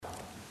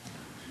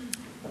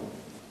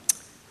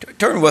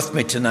Turn with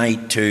me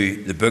tonight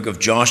to the book of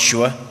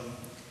Joshua,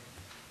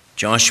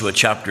 Joshua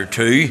chapter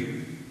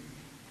 2.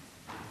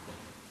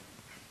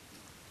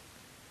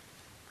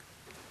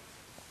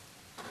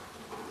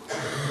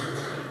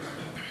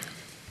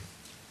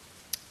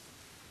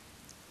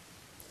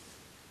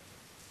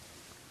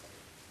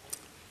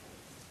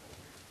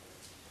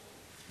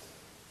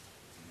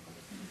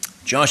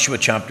 Joshua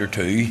chapter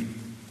 2.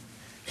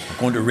 I'm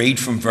going to read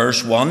from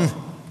verse 1.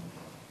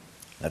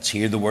 Let's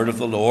hear the word of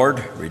the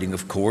Lord, reading,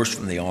 of course,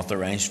 from the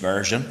Authorized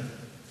Version.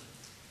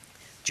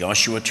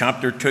 Joshua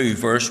chapter 2,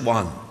 verse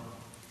 1.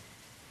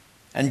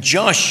 And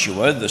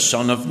Joshua, the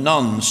son of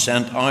Nun,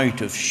 sent out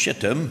of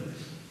Shittim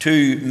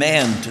 2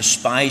 men to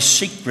spy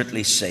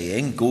secretly,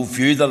 saying, Go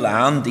view the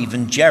land,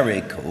 even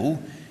Jericho.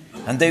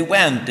 And they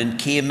went and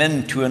came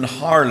into an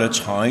harlot's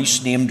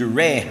house named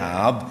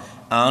Rahab,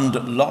 and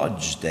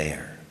lodged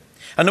there.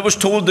 And it was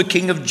told the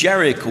king of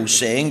Jericho,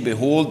 saying,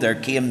 Behold, there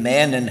came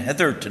men in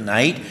hither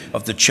tonight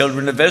of the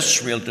children of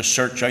Israel to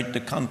search out the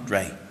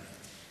country.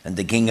 And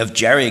the king of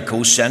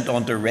Jericho sent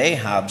unto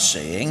Rahab,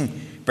 saying,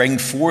 Bring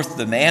forth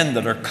the men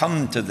that are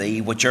come to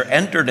thee, which are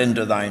entered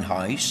into thine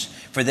house,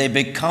 for they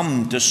be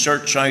come to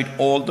search out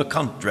all the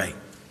country.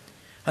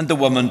 And the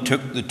woman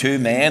took the 2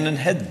 men and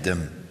hid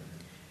them,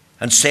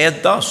 and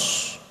said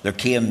thus, There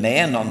came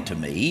men unto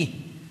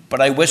me,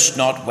 but I wist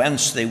not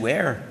whence they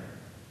were.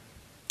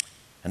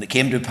 And it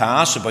came to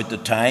pass about the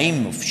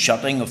time of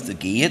shutting of the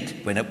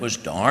gate, when it was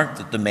dark,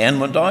 that the men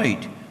went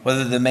out.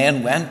 Whether the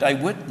men went, I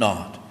wot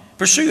not.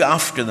 Pursue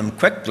after them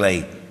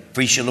quickly,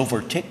 for ye shall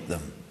overtake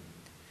them.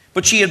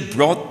 But she had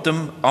brought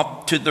them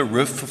up to the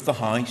roof of the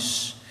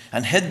house,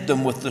 and hid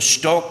them with the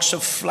stalks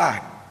of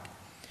flax,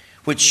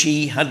 which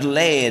she had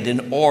laid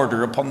in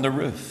order upon the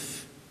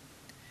roof.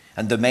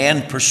 And the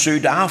men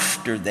pursued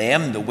after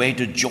them the way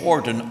to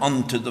Jordan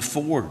unto the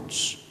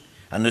fords.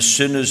 And as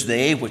soon as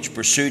they which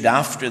pursued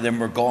after them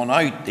were gone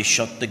out, they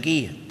shut the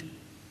gate.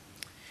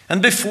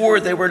 And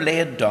before they were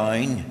laid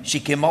down, she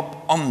came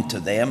up unto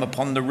them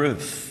upon the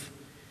roof.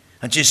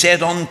 And she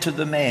said unto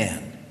the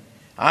men,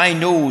 I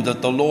know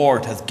that the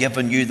Lord hath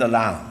given you the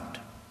land,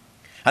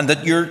 and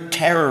that your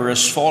terror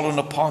is fallen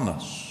upon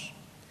us,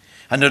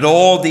 and that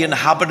all the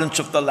inhabitants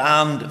of the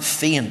land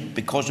faint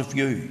because of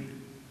you.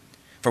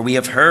 For we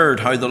have heard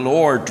how the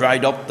Lord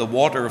dried up the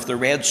water of the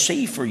Red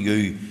Sea for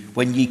you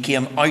when ye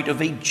came out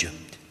of Egypt,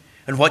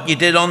 and what ye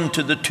did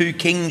unto the 2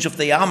 kings of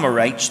the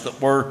Amorites that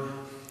were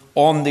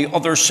on the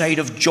other side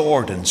of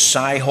Jordan,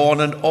 Sihon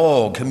and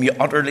Og, whom ye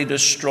utterly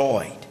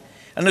destroyed.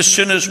 And as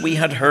soon as we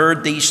had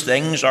heard these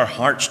things, our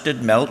hearts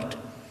did melt.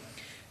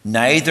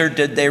 Neither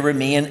did there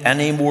remain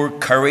any more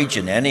courage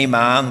in any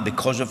man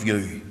because of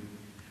you.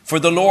 For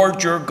the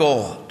Lord your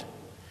God,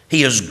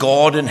 he is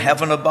God in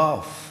heaven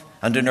above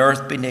and in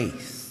earth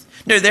beneath.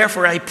 Now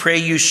therefore I pray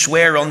you,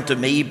 swear unto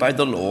me by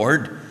the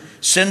Lord,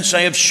 since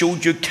I have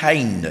showed you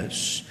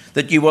kindness,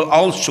 that you will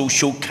also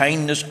show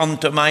kindness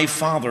unto my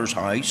father's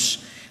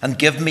house, and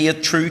give me a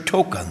true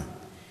token,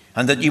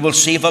 and that you will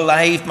save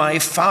alive my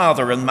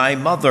father and my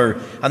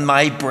mother and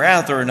my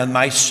brethren and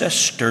my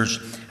sisters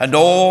and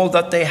all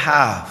that they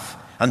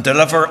have, and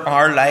deliver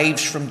our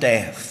lives from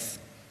death.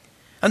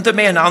 And the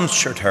men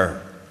answered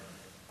her,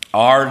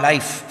 Our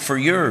life for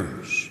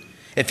yours,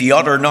 if ye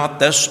utter not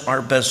this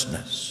our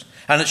business.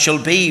 And it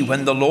shall be,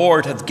 when the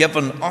Lord hath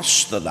given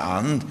us the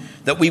land,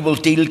 that we will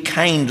deal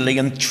kindly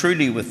and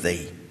truly with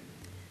thee.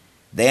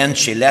 Then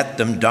she let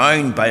them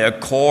down by a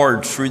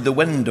cord through the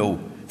window,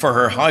 for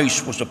her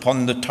house was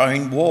upon the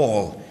town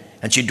wall,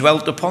 and she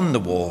dwelt upon the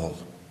wall.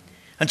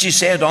 And she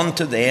said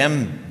unto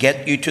them,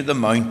 Get you to the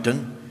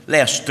mountain,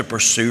 lest the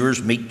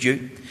pursuers meet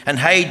you, and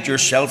hide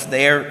yourself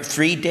there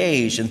 3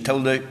 days until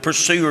the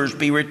pursuers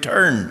be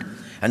returned,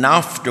 and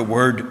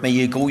afterward may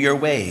ye go your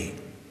way.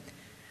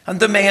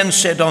 And the men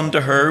said unto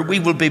her, We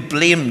will be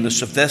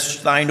blameless of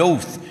this thine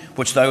oath,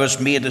 which thou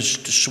hast made us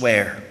to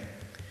swear.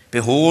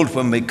 Behold,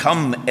 when we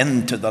come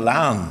into the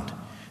land,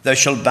 thou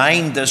shalt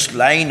bind this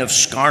line of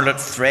scarlet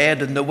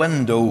thread in the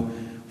window,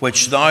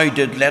 which thou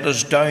did let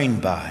us down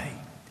by.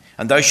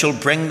 And thou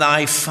shalt bring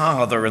thy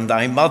father and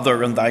thy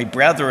mother and thy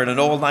brethren and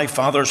all thy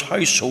father's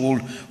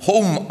household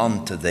home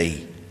unto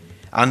thee.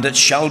 And it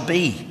shall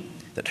be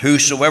that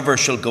whosoever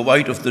shall go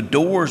out of the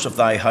doors of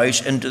thy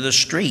house into the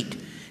street,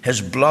 his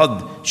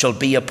blood shall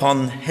be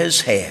upon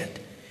his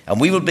head,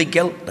 and we will be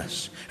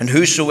guiltless. And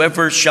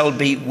whosoever shall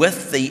be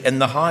with thee in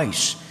the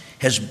house,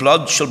 his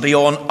blood shall be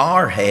on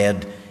our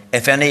head,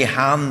 if any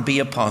hand be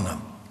upon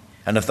him.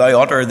 And if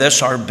thou utter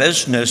this our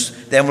business,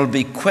 then we'll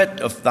be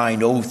quit of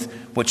thine oath,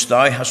 which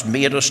thou hast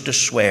made us to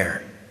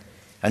swear.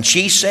 And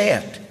she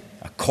said,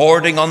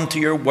 According unto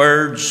your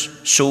words,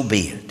 so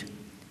be it.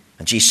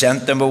 And she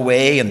sent them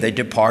away, and they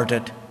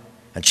departed.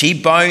 And she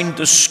bound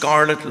the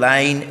scarlet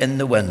line in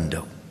the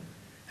window.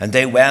 And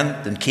they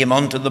went and came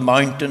unto the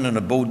mountain, and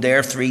abode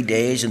there 3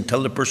 days,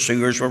 until the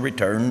pursuers were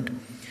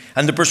returned.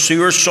 And the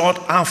pursuers sought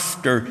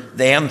after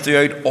them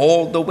throughout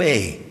all the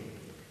way,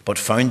 but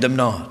found them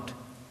not.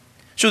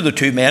 So the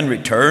 2 men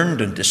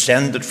returned and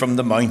descended from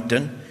the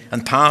mountain,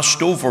 and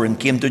passed over, and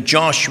came to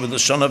Joshua the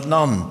son of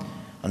Nun,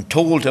 and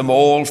told him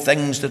all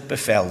things that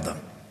befell them.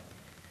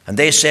 And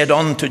they said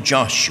unto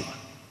Joshua,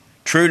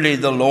 Truly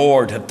the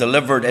Lord hath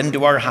delivered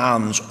into our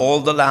hands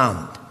all the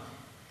land,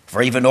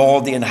 for even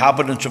all the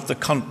inhabitants of the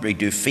country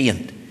do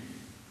faint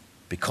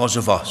because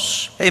of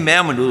us.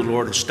 Amen. We know the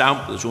Lord has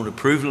stamped with his own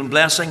approval and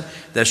blessing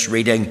this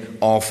reading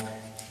of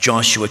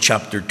Joshua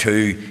chapter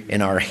 2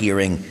 in our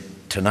hearing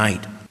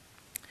tonight.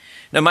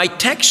 Now my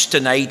text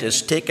tonight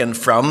is taken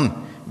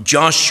from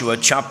Joshua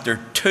chapter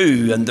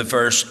 2 and the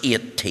verse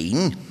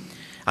 18.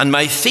 And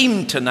my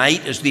theme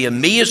tonight is the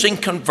amazing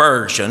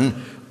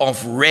conversion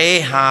of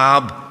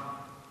Rahab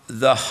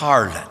the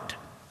harlot.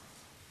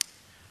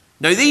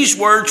 Now these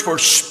words were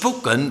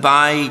spoken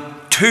by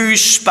two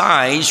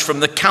spies from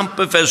the camp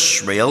of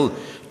Israel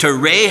to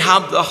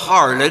Rahab the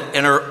harlot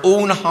in her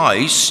own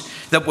house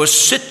that was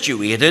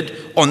situated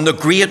on the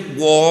great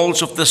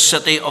walls of the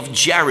city of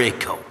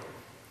Jericho.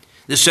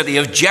 The city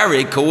of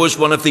Jericho is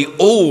one of the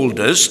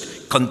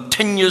oldest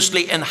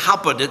continuously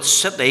inhabited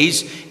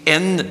cities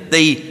in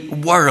the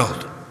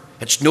world.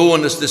 It's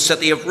known as the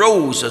city of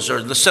roses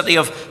or the city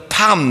of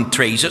palm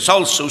trees. It's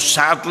also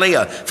sadly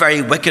a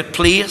very wicked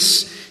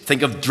place.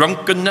 Think of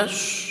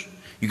drunkenness.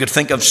 You could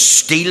think of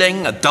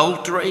stealing,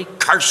 adultery,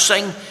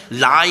 cursing,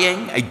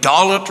 lying,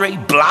 idolatry,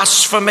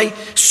 blasphemy,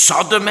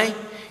 sodomy.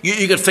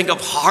 You could think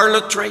of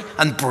harlotry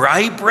and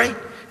bribery.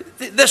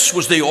 This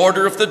was the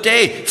order of the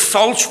day.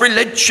 False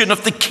religion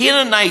of the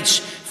Canaanites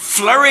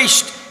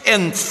flourished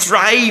and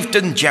thrived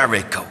in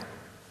Jericho.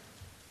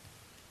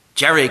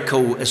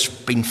 Jericho has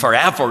been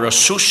forever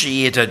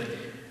associated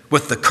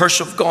with the curse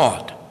of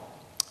God.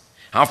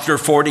 After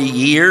 40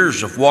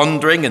 years of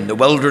wandering in the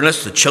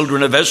wilderness, the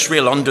children of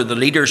Israel under the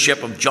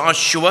leadership of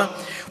Joshua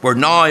were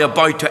now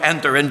about to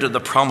enter into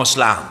the promised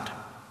land.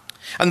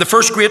 And the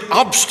first great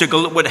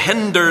obstacle that would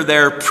hinder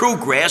their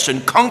progress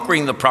in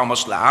conquering the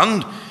promised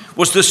land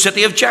was the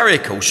city of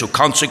Jericho. So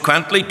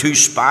consequently, two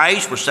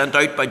spies were sent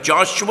out by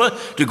Joshua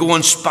to go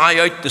and spy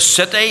out the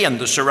city and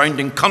the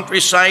surrounding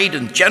countryside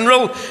in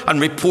general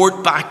and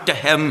report back to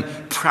him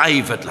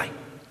privately.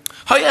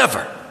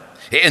 However,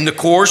 in the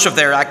course of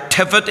their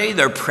activity,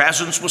 their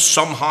presence was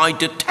somehow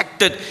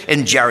detected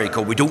in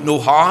Jericho. We don't know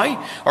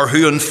how or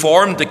who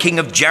informed the king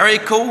of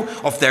Jericho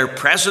of their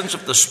presence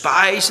of the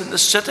spies in the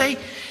city.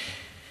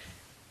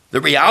 The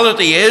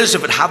reality is,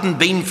 if it hadn't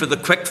been for the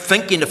quick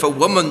thinking of a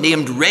woman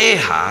named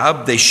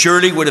Rahab, they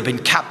surely would have been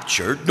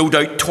captured, no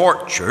doubt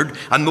tortured,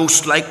 and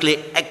most likely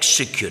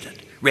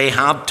executed.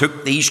 Rahab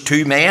took these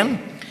two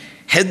men,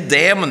 hid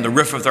them on the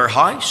roof of their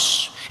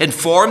house,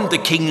 informed the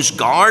king's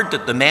guard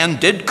that the men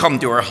did come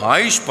to her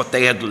house, but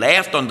they had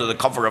left under the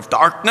cover of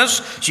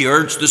darkness. She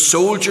urged the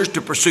soldiers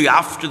to pursue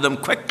after them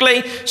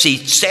quickly. She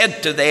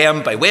said to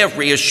them by way of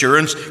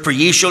reassurance, For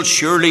ye shall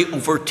surely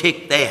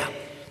overtake them.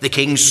 The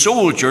king's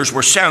soldiers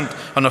were sent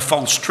on a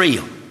false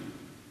trail.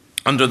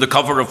 Under the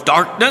cover of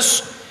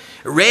darkness,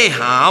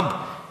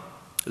 Rahab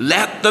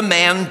let the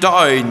men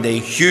down the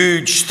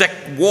huge thick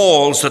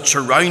walls that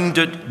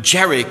surrounded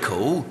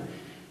Jericho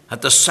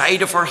at the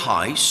side of her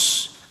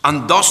house,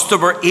 and thus they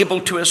were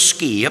able to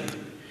escape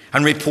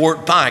and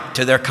report back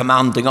to their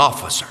commanding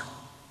officer.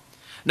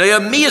 Now,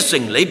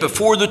 amazingly,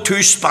 before the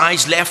two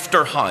spies left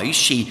her house,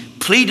 she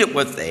pleaded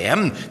with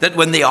them that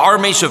when the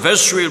armies of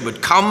Israel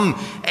would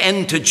come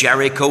into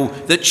Jericho,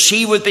 that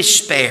she would be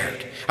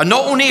spared. And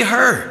not only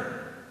her,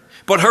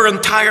 but her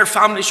entire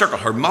family circle,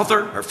 her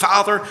mother, her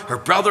father, her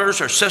brothers,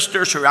 her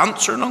sisters, her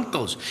aunts and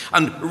uncles.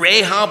 And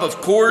Rahab, of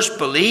course,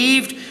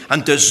 believed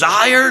and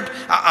desired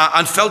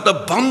and felt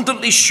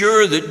abundantly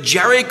sure that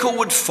Jericho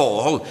would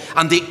fall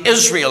and the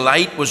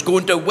Israelite was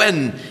going to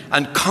win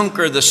and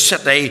conquer the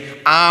city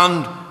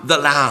and the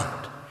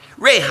land.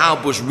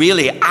 Rahab was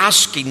really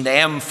asking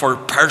them for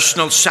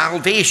personal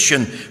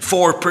salvation,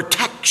 for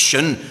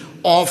protection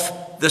of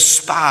the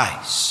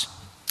spies.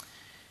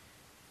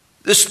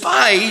 The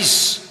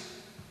spies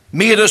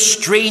made a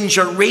strange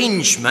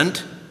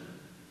arrangement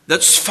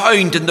that's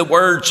found in the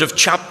words of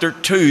chapter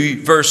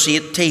 2, verse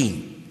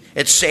 18.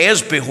 It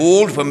says,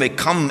 Behold, when we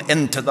come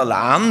into the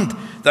land,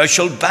 thou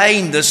shalt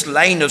bind this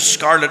line of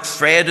scarlet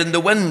thread in the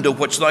window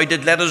which thou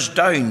did let us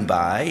down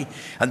by,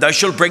 and thou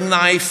shalt bring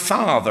thy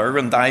father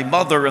and thy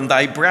mother and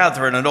thy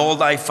brethren and all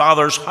thy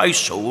father's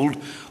household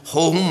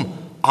home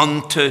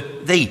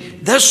unto thee.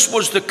 This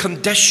was the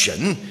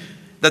condition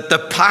that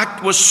the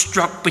pact was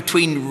struck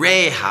between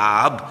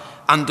Rahab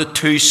and the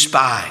two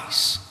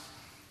spies.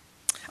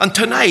 And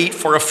tonight,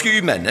 for a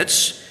few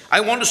minutes, I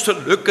want us to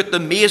look at the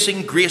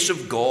amazing grace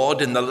of God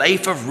in the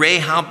life of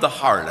Rahab the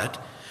harlot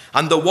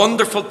and the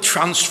wonderful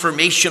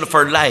transformation of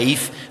her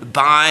life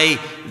by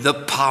the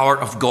power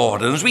of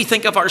God. And as we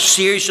think of our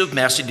series of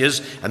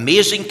messages,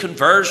 amazing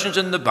conversions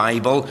in the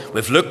Bible,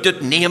 we've looked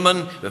at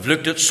Naaman, we've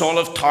looked at Saul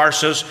of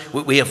Tarsus,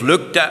 we have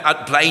looked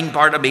at blind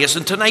Bartimaeus,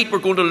 and tonight we're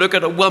going to look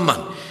at a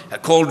woman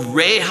called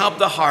Rahab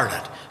the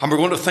harlot. And we're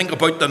going to think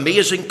about the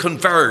amazing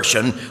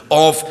conversion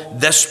of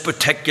this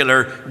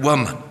particular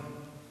woman.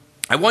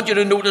 I want you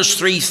to notice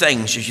three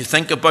things as you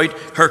think about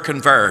her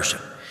conversion.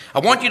 I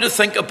want you to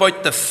think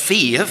about the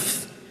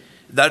faith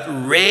that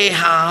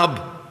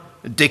Rahab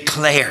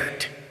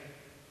declared.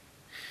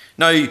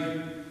 Now,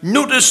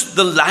 notice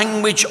the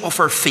language of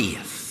her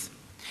faith.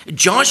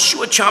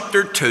 Joshua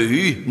chapter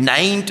 2,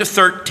 9 to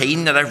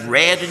 13, that I've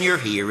read in your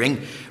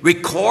hearing,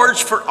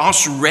 records for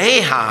us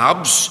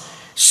Rahab's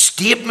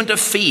statement of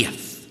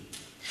faith.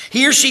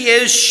 Here she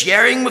is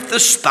sharing with the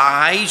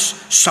spies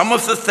some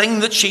of the thing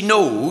that she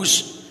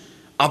knows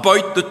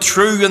about the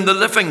true and the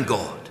living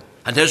God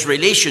and his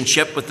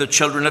relationship with the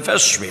children of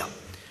Israel.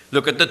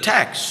 Look at the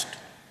text.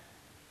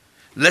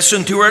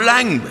 Listen to her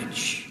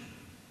language.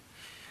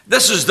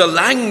 This is the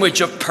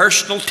language of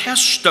personal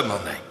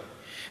testimony.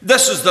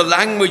 This is the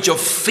language of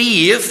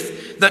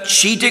faith that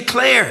she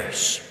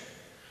declares.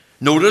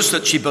 Notice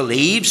that she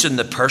believes in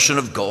the person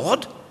of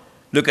God.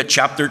 Look at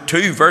chapter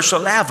 2, verse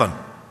 11.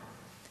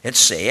 It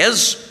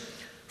says,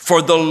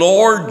 "For the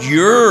Lord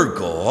your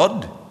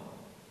God,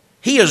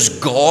 he is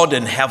God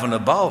in heaven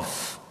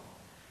above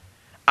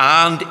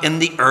and in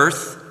the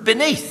earth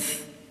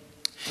beneath."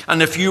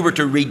 And if you were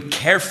to read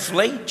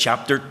carefully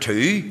chapter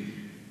 2,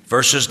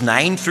 verses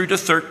 9 through to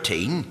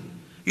 13,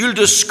 you'll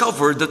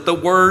discover that the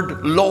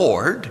word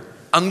Lord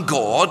and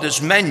God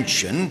is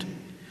mentioned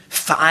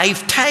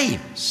 5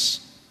 times.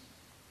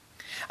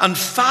 And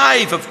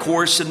 5, of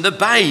course, in the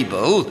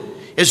Bible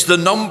is the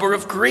number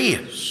of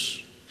grace.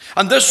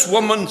 And this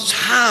woman's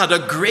had a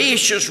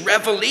gracious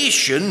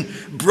revelation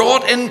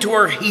brought into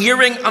her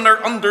hearing and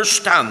her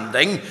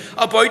understanding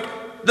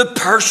about the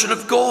person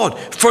of God.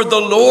 For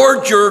the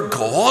Lord your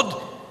God,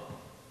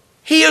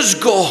 he is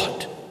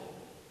God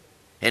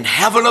in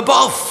heaven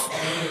above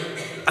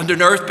and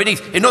in earth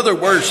beneath. In other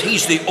words,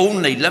 he's the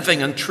only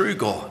living and true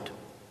God.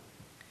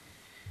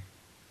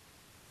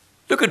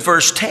 Look at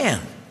verse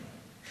 10.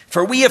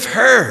 "For we have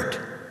heard,"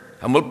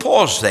 and we'll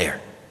pause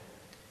there.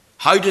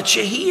 How did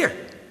she hear?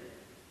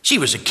 She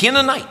was a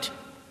Canaanite.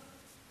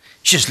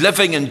 She's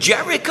living in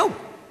Jericho.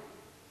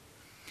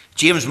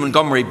 James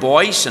Montgomery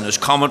Boyce, in his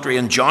commentary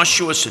on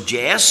Joshua,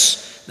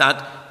 suggests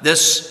that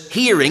this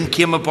hearing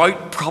came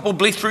about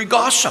probably through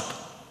gossip.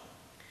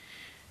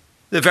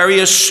 The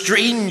various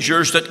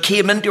strangers that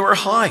came into her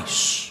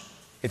house.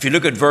 If you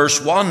look at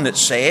verse 1, it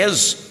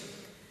says,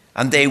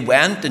 "And they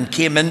went and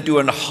came into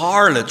an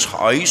harlot's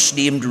house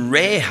named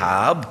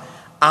Rahab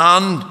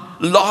and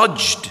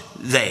lodged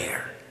there."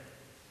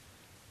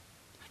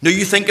 Now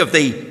you think of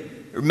the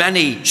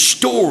many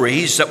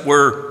stories that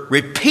were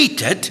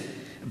repeated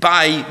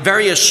by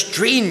various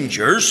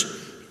strangers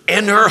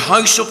in her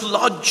house of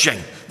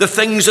lodging, the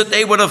things that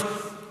they would have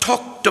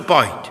talked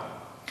about.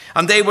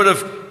 And they would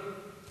have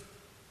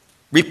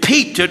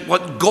repeated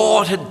what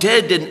God had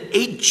did in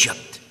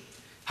Egypt,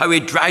 how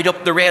he dried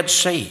up the Red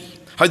Sea,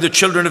 how the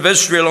children of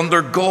Israel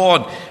under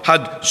God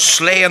had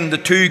slain the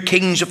 2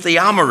 kings of the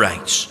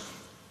Amorites.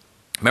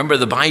 Remember,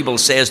 the Bible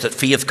says that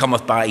faith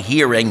cometh by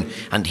hearing,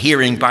 and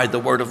hearing by the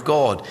word of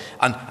God.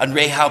 And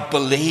Rahab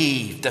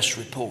believed this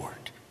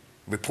report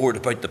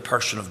about the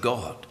person of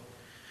God.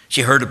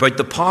 She heard about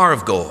the power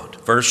of God.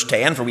 Verse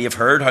 10, "For we have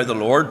heard how the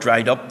Lord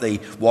dried up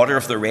the water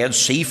of the Red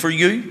Sea for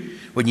you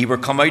when ye were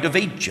come out of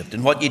Egypt,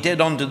 and what ye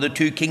did unto the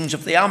 2 kings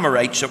of the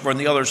Amorites that were on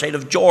the other side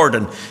of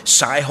Jordan,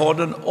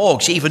 Sihon and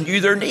Og." She even knew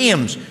their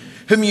names,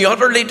 "whom ye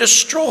utterly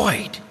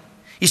destroyed."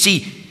 You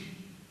see,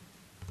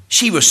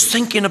 she was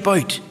thinking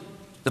about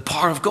the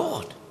power of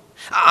God.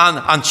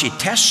 And she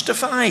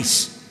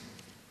testifies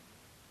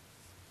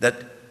that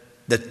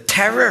the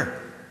terror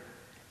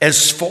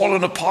is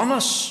fallen upon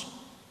us,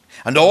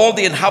 and all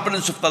the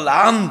inhabitants of the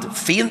land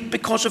faint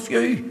because of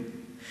you.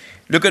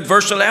 Look at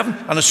verse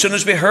 11. "And as soon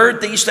as we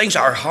heard these things,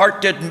 our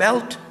heart did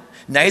melt.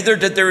 Neither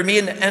did there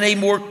remain any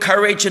more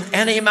courage in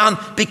any man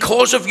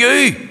because of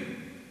you."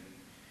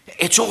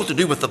 It's all to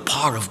do with the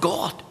power of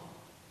God.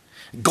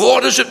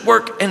 God is at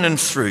work in and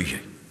through you.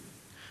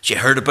 She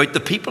heard about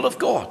the people of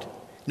God.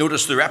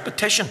 Notice the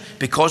repetition,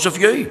 because of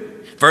you.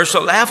 Verse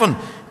 11,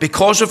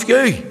 because of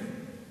you.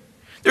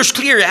 There's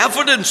clear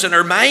evidence in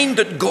her mind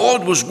that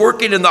God was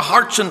working in the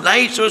hearts and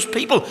lives of his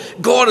people.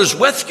 God is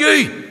with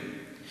you.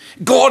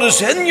 God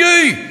is in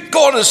you.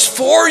 God is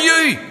for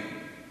you.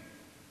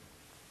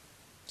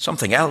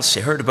 Something else,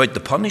 she heard about the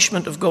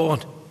punishment of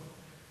God.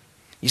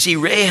 You see,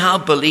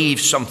 Rahab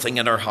believed something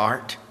in her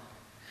heart.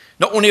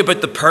 Not only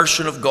about the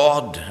person of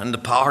God and the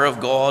power of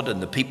God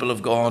and the people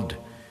of God,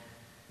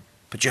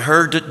 but you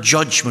heard that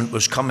judgment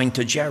was coming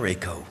to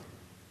Jericho.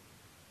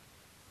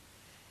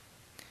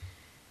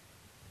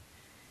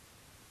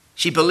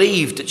 She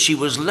believed that she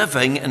was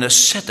living in a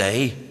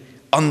city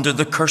under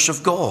the curse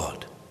of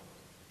God.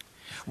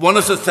 One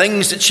of the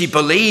things that she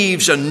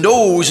believes and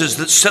knows is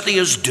that the city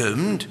is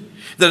doomed,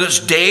 that its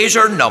days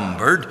are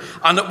numbered,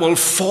 and it will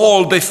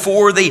fall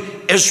before the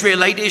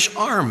Israelitish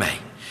army.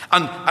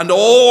 And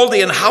all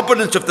the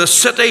inhabitants of the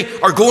city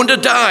are going to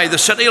die. The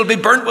city will be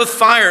burnt with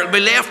fire. It will be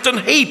left in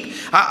heap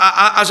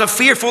as a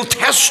fearful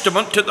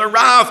testament to the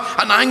wrath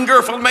and anger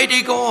of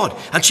Almighty God.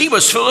 And she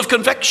was full of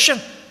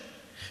conviction.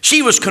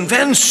 She was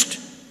convinced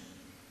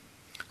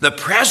the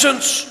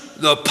presence,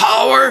 the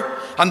power,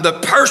 and the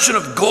person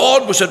of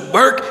God was at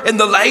work in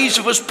the lives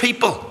of his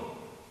people.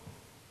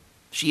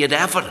 She had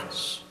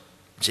evidence.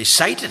 She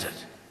cited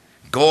it.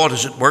 God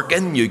is at work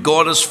in you.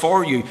 God is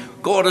for you.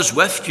 God is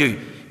with you.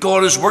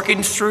 God is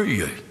working through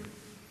you.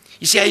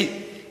 You see,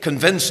 I'm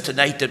convinced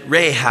tonight that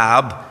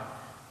Rahab,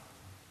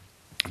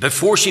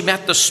 before she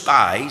met the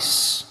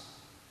spies,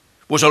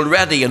 was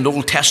already an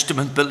Old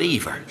Testament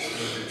believer.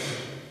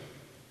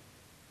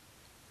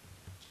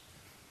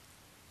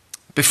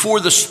 Before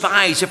the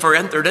spies ever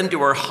entered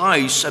into her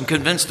house, I'm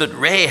convinced that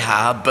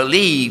Rahab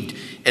believed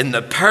in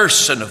the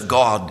person of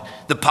God,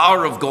 the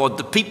power of God,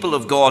 the people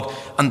of God,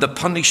 and the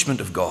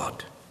punishment of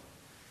God.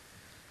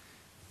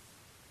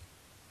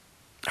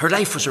 Her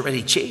life was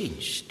already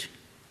changed.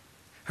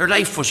 Her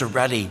life was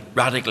already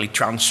radically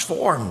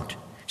transformed.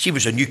 She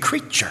was a new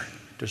creature.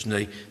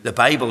 Doesn't the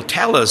Bible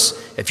tell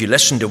us, if you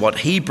listen to what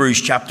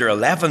Hebrews chapter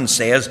 11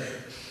 says,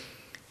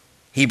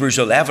 Hebrews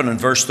 11 and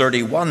verse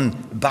 31,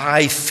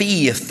 by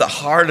faith the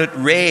harlot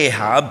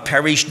Rahab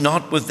perished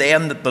not with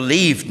them that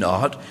believed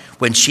not,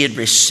 when she had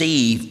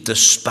received the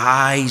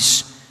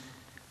spies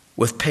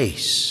with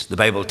peace. The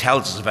Bible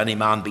tells us if any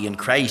man be in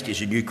Christ, he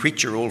is a new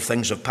creature. All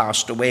things have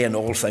passed away and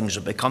all things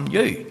have become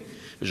new.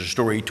 There's a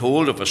story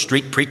told of a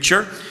street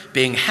preacher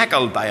being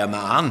heckled by a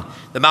man.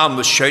 The man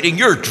was shouting,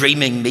 "You're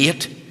dreaming,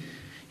 mate.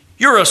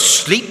 You're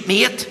asleep,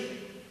 mate."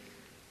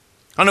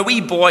 And a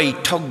wee boy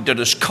tugged at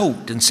his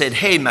coat and said,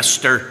 "Hey,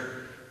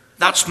 mister,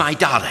 that's my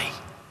daddy.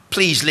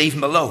 Please leave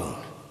him alone."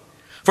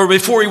 For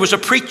before he was a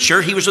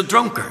preacher, he was a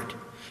drunkard.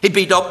 He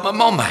beat up my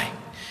mummy.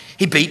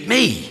 He beat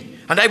me.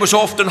 And I was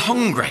often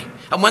hungry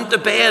and went to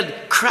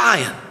bed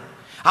crying.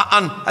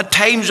 And at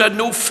times I had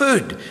no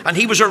food. And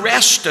he was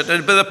arrested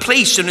by the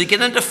police and he'd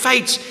get into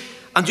fights.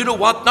 And you know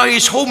what? Now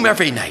he's home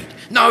every night.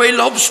 Now he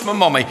loves my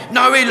mummy.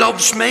 Now he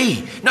loves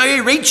me. Now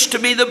he reads to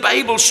me the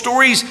Bible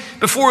stories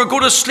before I go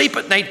to sleep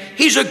at night.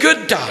 He's a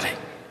good daddy.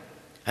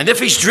 And if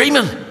he's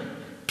dreaming,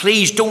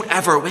 please don't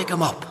ever wake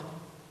him up.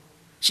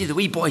 See, the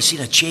wee boy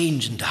seen a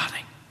change in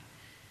daddy.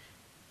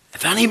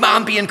 If any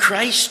man be in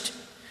Christ,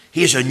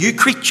 he is a new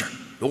creature.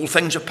 All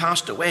things have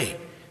passed away.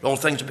 All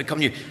things have become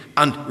new.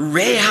 And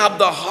Rahab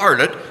the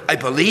harlot, I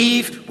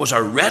believe, was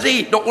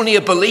already not only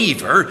a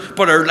believer,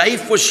 but her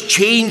life was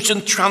changed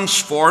and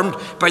transformed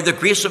by the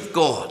grace of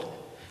God.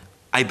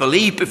 I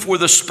believe before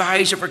the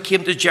spies ever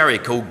came to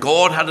Jericho,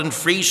 God had in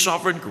free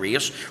sovereign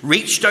grace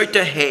reached out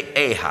to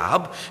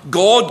Ahab.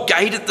 God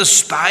guided the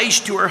spies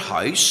to her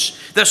house,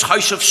 this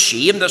house of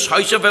shame, this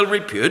house of ill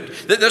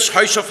repute, this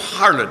house of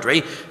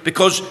harlotry,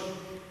 because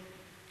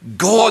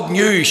God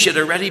knew she had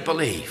already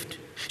believed.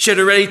 She had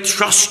already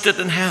trusted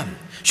in him.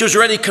 She was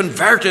already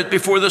converted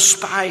before the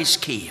spies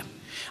came.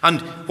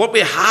 And what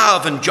we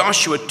have in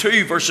Joshua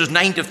 2, verses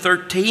 9 to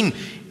 13,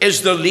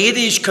 is the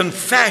lady's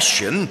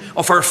confession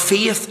of her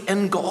faith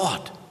in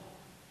God,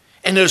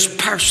 in his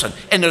person,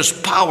 in his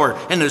power,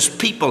 in his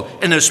people,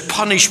 in his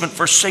punishment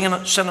for sin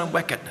and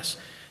wickedness.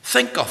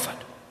 Think of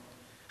it.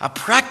 A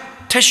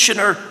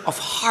practitioner of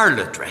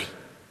harlotry,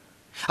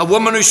 a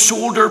woman who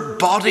sold her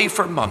body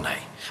for money,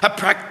 a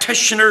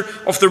practitioner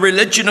of the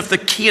religion of the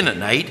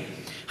Canaanite,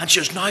 and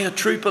she's now a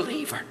true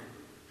believer.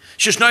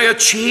 She's now a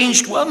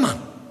changed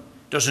woman.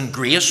 Doesn't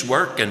grace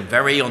work in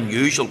very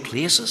unusual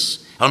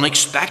places,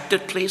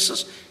 unexpected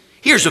places?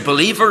 Here's a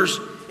believer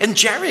in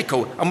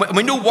Jericho, and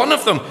we know one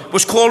of them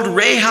was called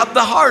Rahab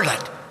the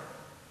harlot.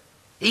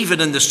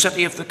 Even in the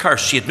city of the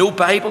curse, she had no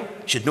Bible,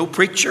 she had no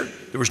preacher,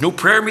 there was no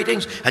prayer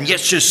meetings, and yet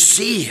she's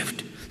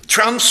saved,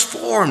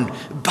 transformed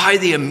by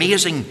the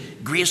amazing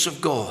grace of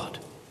God.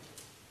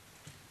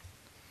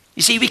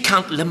 You see, we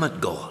can't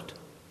limit God.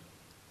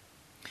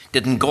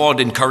 Didn't God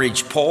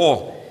encourage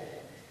Paul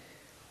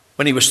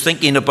when he was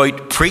thinking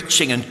about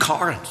preaching in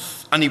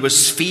Corinth and he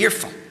was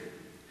fearful?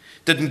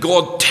 Didn't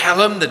God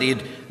tell him that he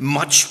had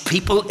much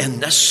people in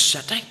this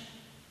city?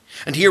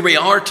 And here we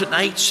are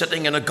tonight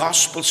sitting in a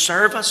gospel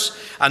service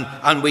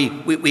and we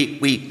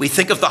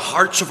think of the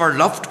hearts of our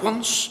loved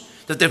ones,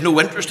 that they have no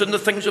interest in the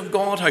things of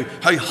God,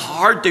 how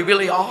hard they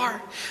really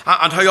are,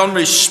 and how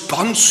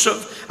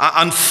unresponsive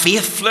and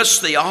faithless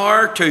they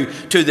are to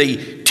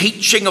the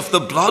teaching of the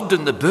blood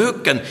in the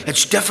book, and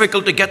it's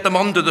difficult to get them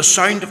under the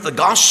sound of the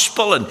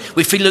gospel, and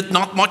we feel that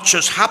not much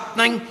is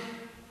happening.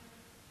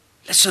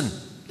 Listen,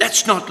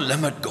 let's not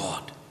limit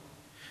God.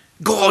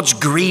 God's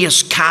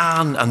grace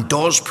can and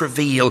does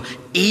prevail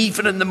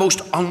even in the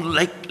most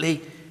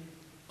unlikely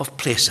of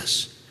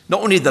places.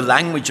 Not only the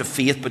language of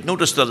faith, but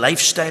notice the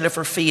lifestyle of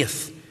her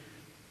faith.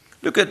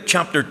 Look at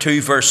chapter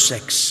 2, verse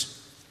 6.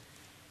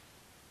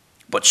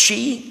 But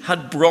she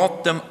had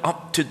brought them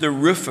up to the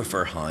roof of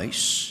her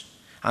house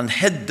and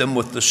hid them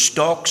with the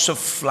stalks of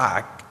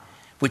flax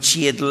which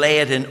she had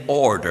laid in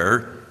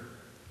order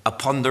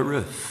upon the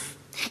roof.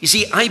 You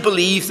see, I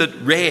believe that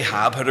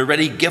Rahab had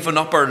already given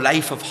up her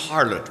life of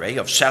harlotry,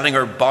 of selling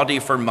her body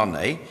for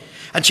money,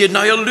 and she had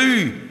now a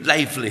new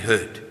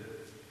livelihood.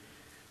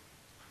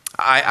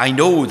 I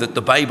know that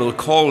the Bible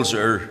calls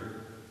her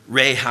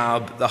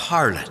Rahab the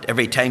harlot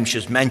every time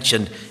she's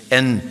mentioned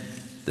in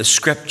the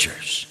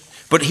scriptures.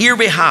 But here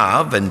we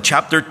have in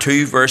chapter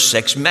 2, verse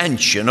 6,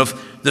 mention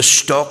of the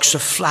stalks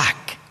of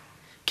flax.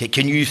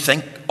 Can you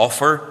think of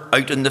her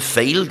out in the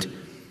field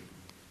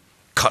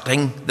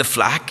cutting the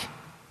flax?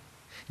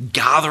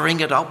 gathering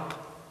it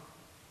up,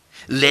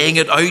 laying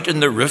it out in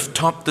the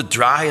rooftop to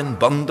dry in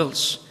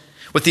bundles,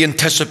 with the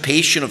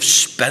anticipation of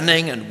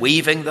spinning and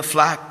weaving the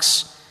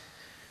flax.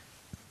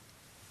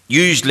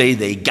 Usually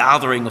the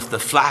gathering of the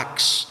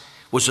flax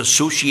was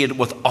associated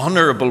with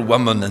honourable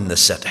women in the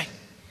city,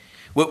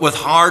 with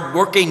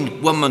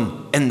hard-working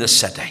women in the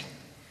city.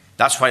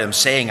 That's why I'm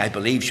saying I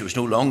believe she was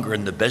no longer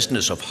in the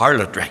business of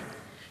harlotry.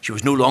 She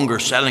was no longer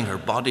selling her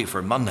body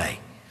for money.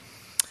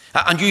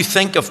 And you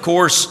think, of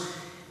course,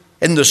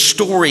 in the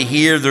story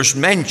here, there's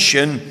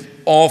mention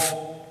of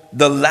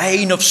the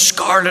line of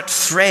scarlet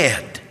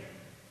thread.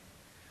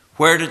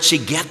 Where did she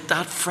get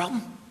that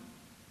from?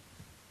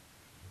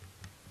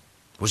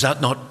 Was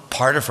that not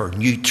part of her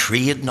new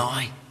trade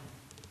now?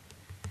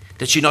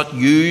 Did she not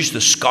use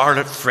the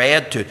scarlet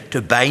thread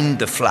to bind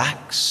the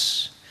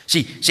flax?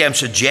 See, I'm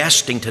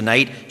suggesting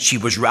tonight she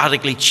was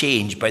radically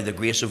changed by the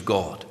grace of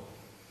God.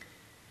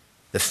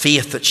 The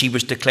faith that she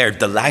was declared,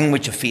 the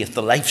language of faith,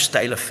 the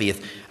lifestyle of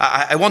faith.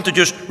 I want to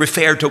just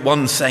refer to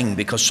one thing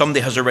because somebody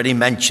has already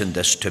mentioned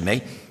this to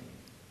me.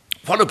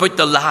 What about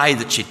the lie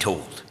that she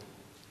told?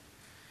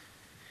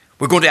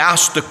 We're going to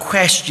ask the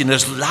question,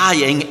 is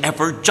lying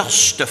ever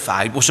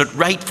justified? Was it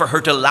right for her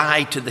to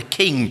lie to the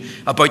king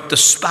about the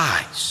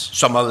spies?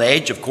 Some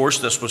allege, of course,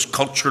 this was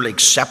culturally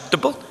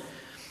acceptable.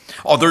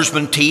 Others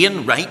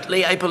maintain,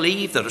 rightly I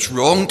believe, that it's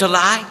wrong to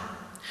lie,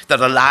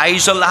 that a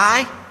lie's a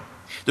lie.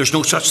 There's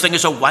no such thing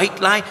as a white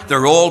lie.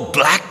 They're all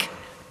black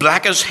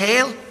as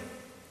hell.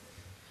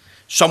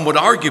 Some would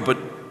argue,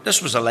 but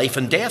this was a life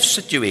and death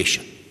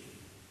situation.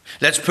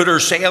 Let's put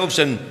ourselves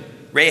in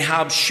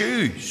Rahab's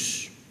shoes.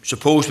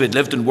 Suppose we'd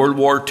lived in World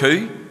War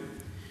II.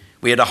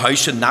 We had a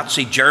house in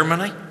Nazi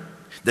Germany.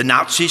 The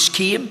Nazis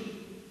came.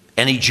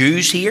 Any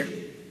Jews here?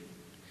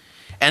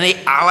 Any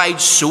Allied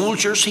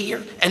soldiers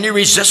here? Any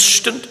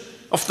resistant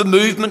of the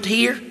movement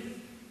here?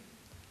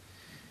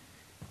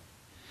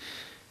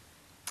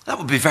 That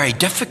would be very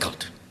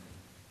difficult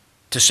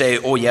to say,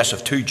 oh yes,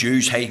 I've 2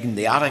 Jews hiding in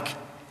the attic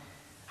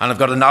and I've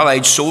got an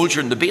Allied soldier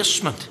in the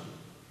basement.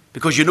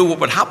 Because you know what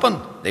would happen?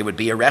 They would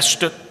be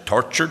arrested,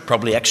 tortured,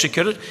 probably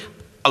executed,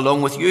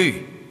 along with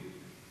you.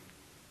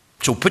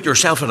 So put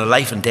yourself in a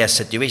life and death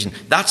situation.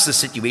 That's the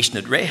situation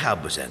that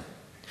Rahab was in.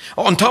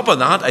 On top of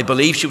that, I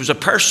believe she was a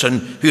person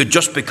who had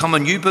just become a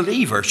new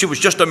believer. She was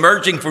just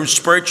emerging from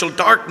spiritual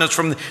darkness,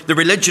 from the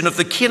religion of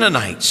the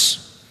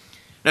Canaanites.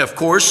 Now, of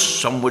course,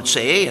 some would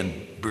say,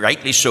 and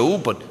rightly so,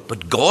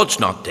 but God's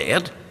not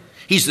dead.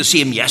 He's the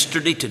same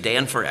yesterday, today,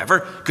 and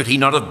forever. Could he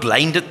not have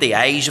blinded the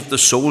eyes of the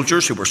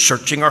soldiers who were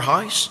searching her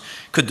house?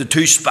 Could the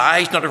 2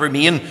 spies not have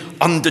remained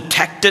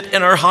undetected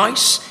in her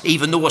house,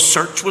 even though a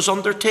search was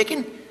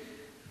undertaken?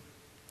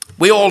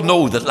 We all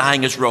know that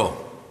lying is wrong.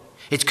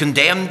 It's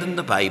condemned in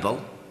the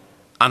Bible,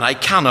 and I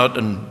cannot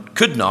and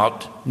could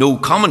not, no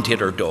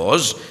commentator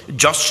does,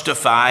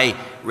 justify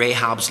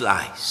Rahab's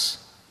lies.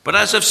 But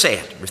as I've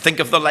said, think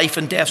of the life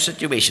and death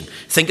situation.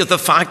 Think of the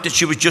fact that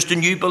she was just a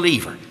new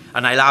believer.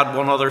 And I'll add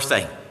one other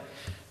thing.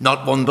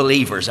 Not one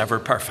believer is ever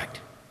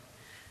perfect.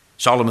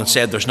 Solomon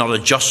said, there's not a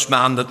just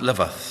man that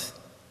liveth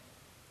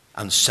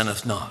and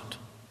sinneth not.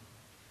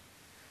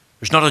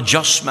 There's not a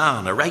just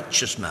man, a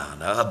righteous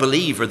man, a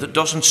believer that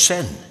doesn't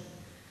sin.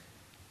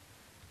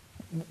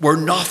 We're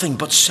nothing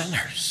but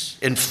sinners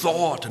in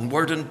thought and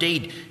word and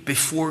deed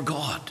before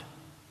God.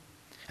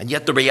 And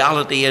yet the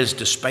reality is,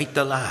 despite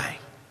the lie,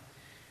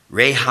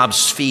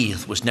 Rahab's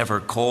faith was never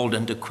called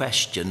into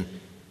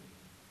question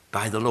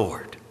by the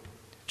Lord.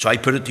 So I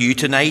put it to you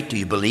tonight, do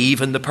you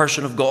believe in the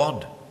person of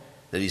God?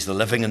 That he's the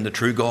living and the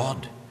true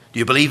God? Do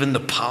you believe in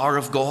the power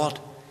of God?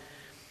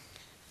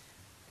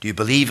 Do you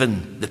believe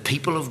in the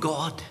people of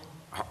God?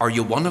 Are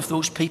you one of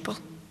those people?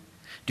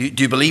 Do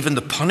you believe in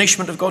the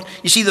punishment of God?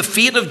 You see, the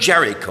fate of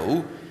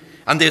Jericho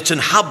and its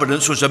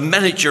inhabitants was a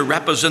miniature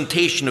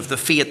representation of the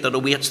fate that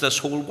awaits this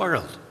whole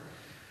world.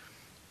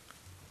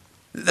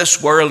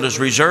 This world is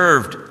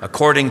reserved,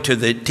 according to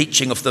the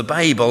teaching of the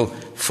Bible,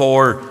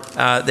 for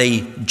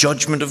the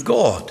judgment of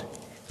God.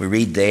 We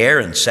read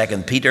there in 2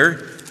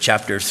 Peter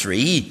chapter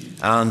 3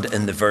 and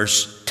in the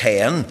verse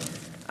 10,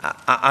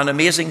 an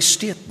amazing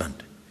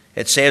statement.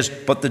 It says,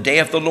 but the day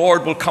of the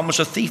Lord will come as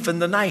a thief in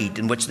the night,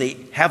 in which the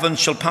heavens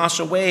shall pass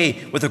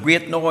away with a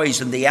great noise,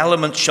 and the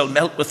elements shall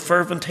melt with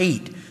fervent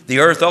heat. The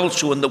earth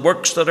also and the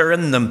works that are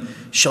in them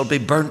shall be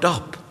burnt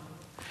up.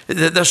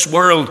 This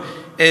world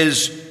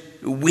is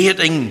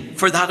waiting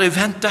for that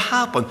event to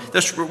happen.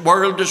 This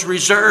world is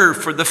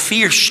reserved for the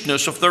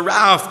fierceness of the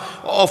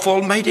wrath of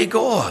Almighty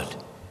God.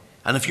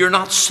 And if you're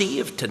not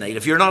saved tonight,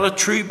 if you're not a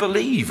true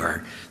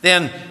believer,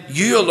 then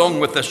you, along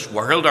with this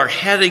world, are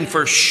heading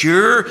for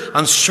sure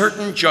and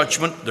certain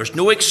judgment. There's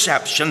no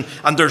exception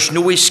and there's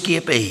no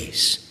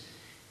escapees.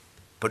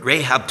 But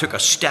Rahab took a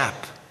step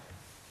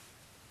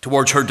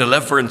towards her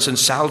deliverance and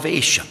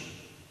salvation.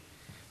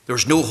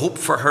 There's no hope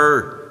for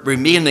her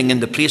remaining in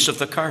the place of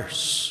the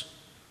curse,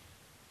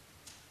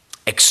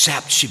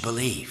 except she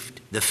believed,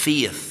 the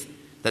faith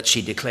that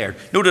she declared.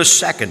 Notice,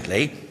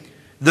 secondly,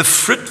 the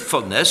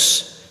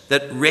fruitfulness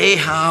that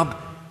Rahab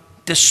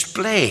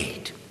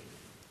displayed.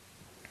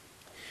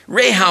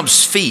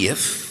 Rahab's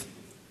faith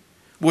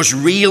was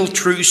real,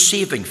 true,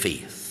 saving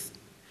faith.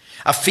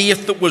 A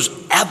faith that was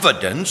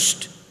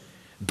evidenced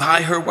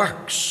by her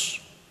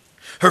works.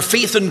 Her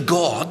faith in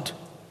God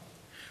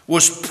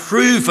was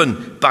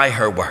proven by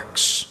her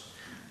works.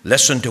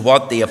 Listen to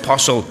what the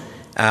Apostle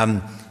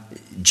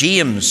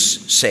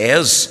James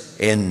says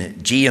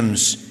in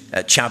James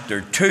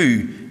chapter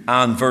 2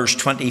 and verse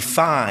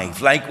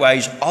 25.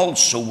 Likewise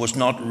also was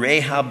not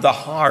Rahab the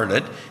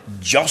harlot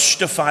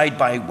justified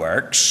by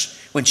works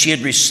when she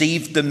had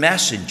received the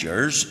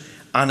messengers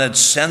and had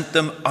sent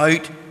them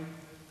out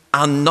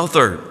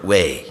another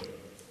way.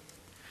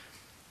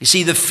 You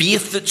see, the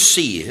faith that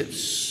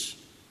saves,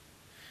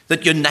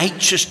 that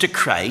unites us to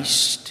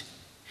Christ,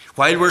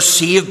 while we're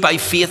saved by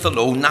faith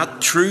alone, that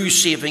true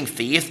saving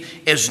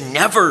faith is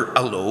never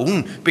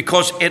alone,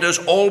 because it is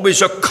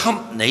always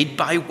accompanied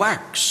by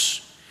works.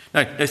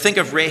 Now think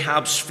of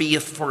Rahab's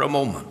faith for a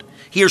moment.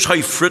 Here's how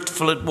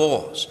fruitful it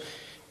was.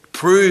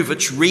 Prove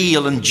it's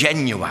real and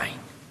genuine.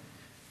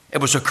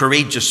 It was a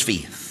courageous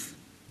faith.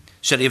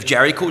 The city of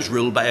Jericho was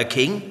ruled by a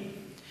king.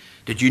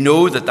 Did you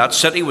know that that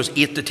city was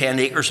 8 to 10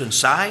 acres in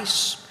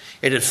size?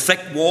 It had thick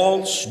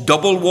walls,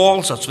 double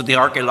walls. That's what the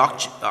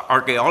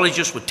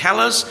archaeologists would tell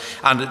us.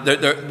 And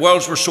the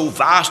walls were so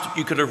vast that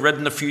you could have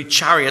ridden a few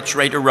chariots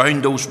right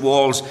around those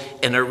walls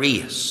in a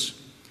race.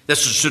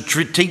 This is a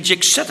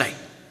strategic city.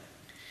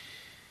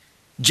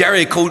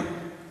 Jericho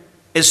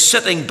is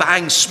sitting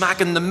bang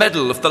smack in the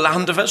middle of the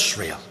land of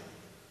Israel.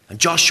 And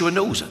Joshua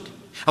knows it.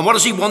 And what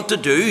does he want to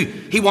do?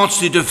 He wants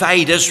to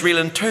divide Israel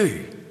in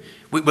two.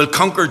 We'll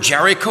conquer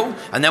Jericho,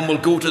 and then we'll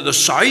go to the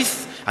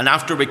south. And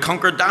after we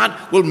conquered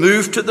that, we'll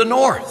move to the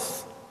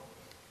north.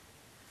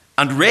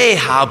 And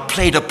Rahab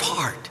played a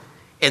part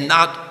in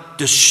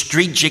that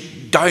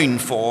strategic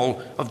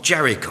downfall of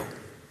Jericho.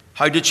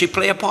 How did she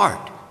play a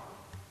part?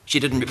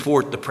 She didn't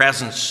report the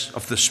presence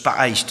of the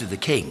spies to the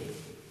king.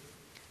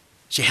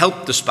 She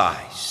helped the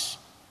spies.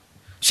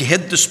 She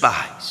hid the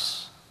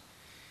spies.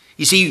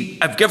 You see,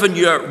 I've given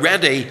you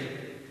already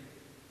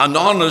an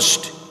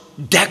honest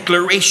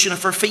declaration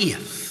of her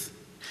faith.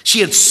 She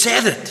had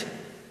said it,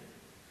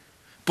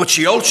 but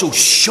she also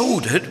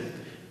showed it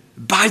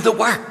by the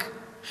work.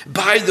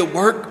 By the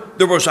work,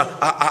 there was an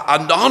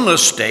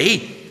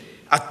honesty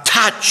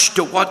attached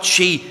to what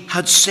she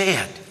had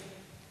said.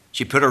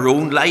 She put her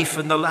own life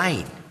in the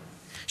line.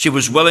 She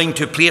was willing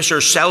to place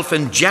herself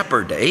in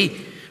jeopardy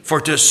for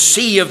to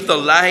save the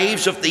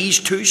lives of these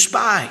two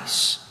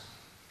spies.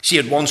 She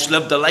had once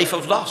lived a life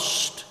of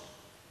lust.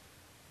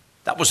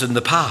 That was in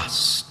the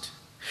past.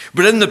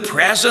 But in the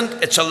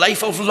present, it's a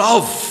life of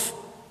love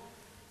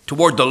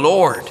toward the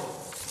Lord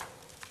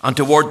and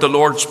toward the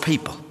Lord's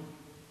people.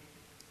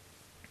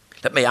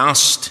 Let me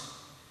ask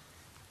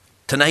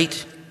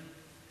tonight,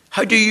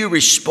 how do you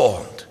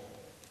respond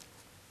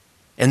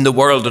in the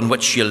world in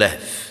which you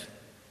live?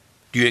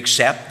 Do you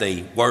accept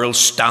the world's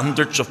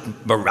standards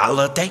of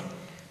morality?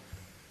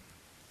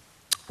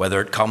 Whether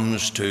it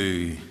comes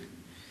to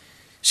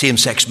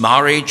same-sex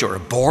marriage or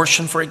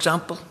abortion, for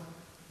example?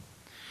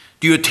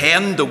 Do you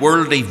attend the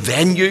worldly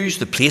venues,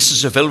 the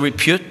places of ill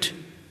repute?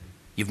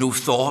 You've no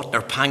thought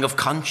or pang of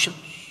conscience?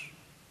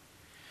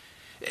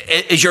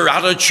 Is your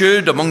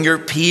attitude among your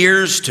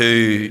peers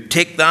to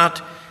take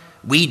that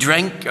wee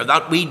drink or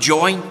that wee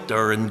joint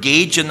or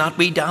engage in that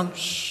wee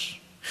dance?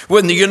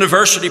 When the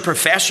university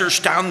professor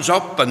stands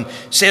up and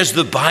says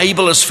the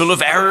Bible is full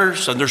of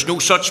errors and there's no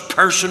such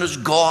person as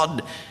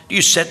God, do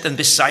you sit and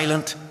be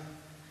silent?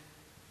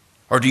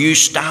 Or do you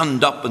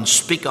stand up and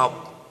speak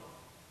up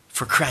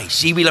for Christ?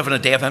 See, we live in a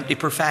day of empty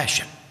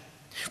profession.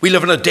 We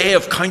live in a day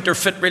of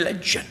counterfeit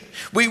religion.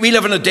 We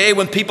live in a day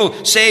when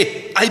people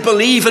say, I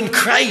believe in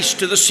Christ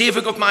to the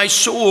saving of my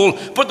soul,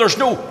 but there's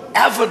no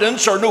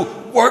evidence or no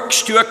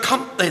works to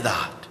accompany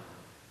that.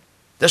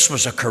 This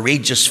was a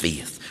courageous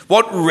faith.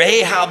 What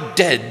Rahab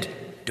did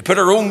to put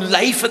her own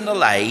life in the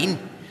line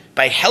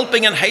by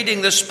helping and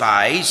hiding the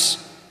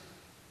spies,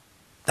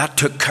 that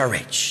took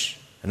courage.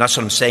 And that's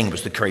what I'm saying,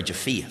 was the courage of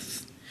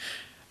faith.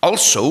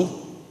 Also,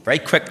 very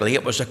quickly,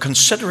 it was a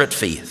considerate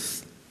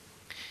faith.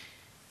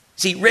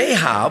 See,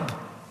 Rahab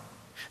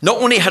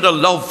not only had a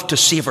love to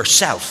save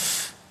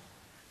herself,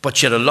 but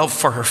she had a love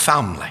for her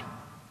family.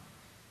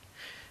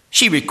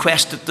 She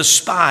requested the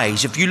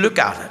spies. If you look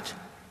at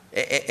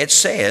it, it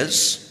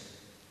says,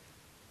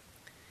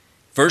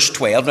 verse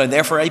 12, now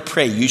therefore I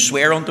pray you,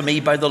 swear unto me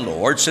by the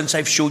Lord, since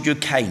I've showed you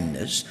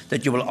kindness,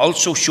 that you will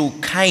also show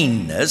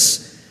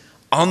kindness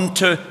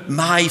unto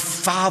my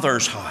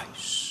father's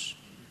house.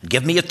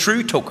 Give me a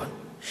true token.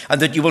 And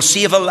that you will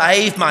save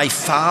alive my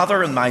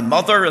father and my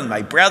mother and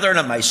my brethren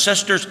and my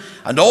sisters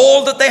and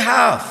all that they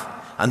have,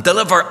 and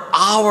deliver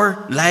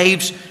our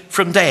lives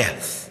from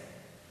death.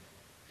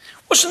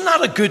 Wasn't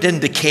that a good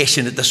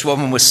indication that this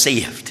woman was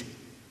saved?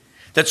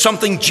 That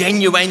something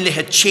genuinely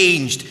had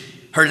changed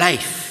her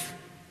life?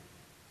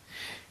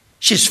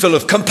 She's full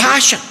of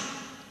compassion.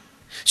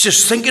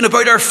 She's thinking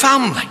about her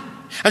family.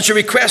 And she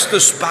requests the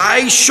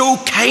spies, show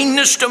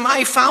kindness to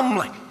my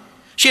family.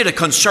 She had a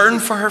concern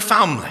for her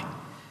family.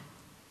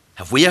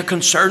 Have we a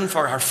concern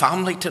for our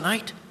family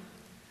tonight?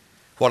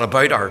 What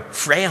about our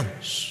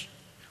friends?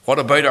 What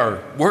about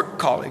our work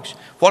colleagues?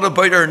 What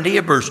about our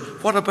neighbours?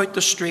 What about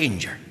the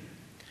stranger? Do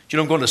you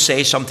know, I'm going to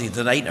say something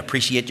tonight and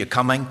appreciate you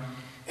coming.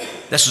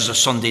 This is a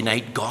Sunday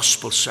night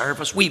gospel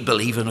service. We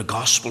believe in a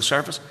gospel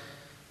service.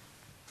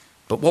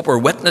 But what we're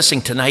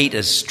witnessing tonight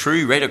is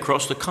true right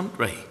across the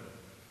country.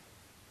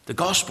 The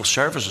gospel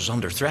service is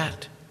under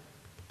threat.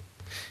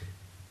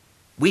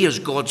 We as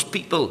God's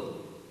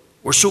people,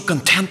 we're so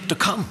content to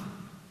come.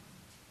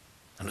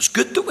 And it's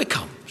good that we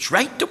come. It's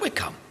right that we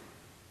come.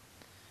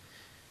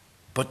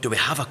 But do we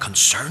have a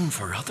concern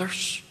for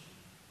others?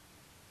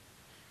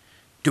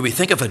 Do we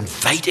think of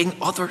inviting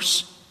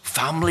others,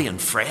 family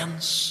and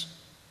friends?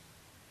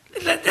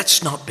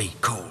 Let's not be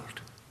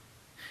cold.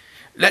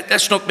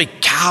 Let's not be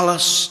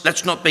callous.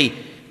 Let's not be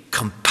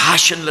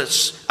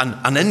compassionless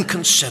and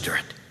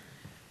inconsiderate.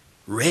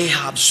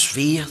 Rahab's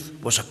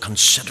faith was a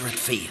considerate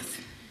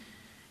faith.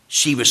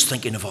 She was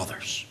thinking of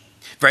others.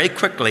 Very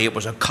quickly, it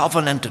was a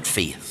covenanted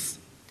faith.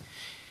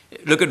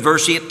 Look at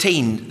verse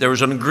 18. There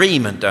was an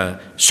agreement.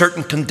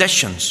 Certain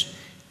conditions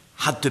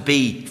had to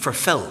be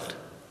fulfilled.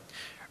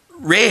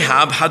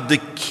 Rahab had to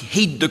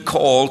heed the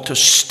call to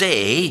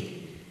stay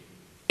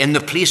in the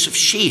place of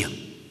shame.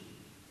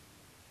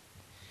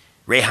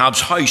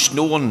 Rahab's house,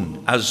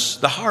 known as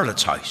the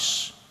harlot's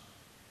house.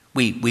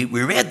 We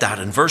read that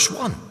in verse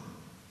 1.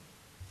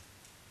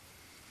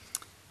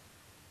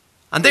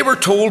 And they were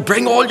told,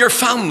 bring all your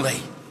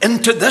family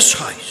into this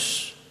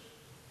house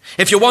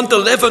if you want to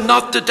live and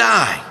not to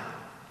die.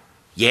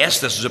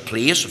 Yes, this is a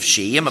place of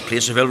shame, a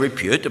place of ill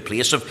repute, a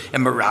place of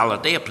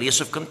immorality, a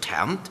place of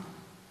contempt.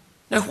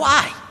 Now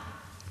why?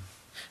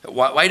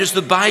 Why does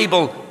the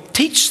Bible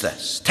teach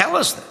this, tell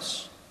us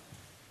this?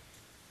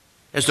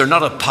 Is there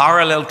not a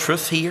parallel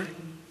truth here?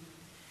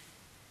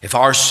 If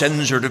our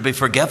sins are to be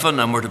forgiven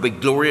and we're to be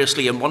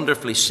gloriously and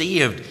wonderfully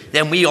saved,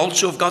 then we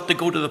also have got to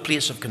go to the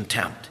place of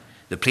contempt,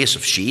 the place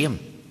of shame,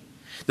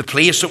 the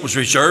place that was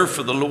reserved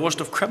for the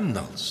lowest of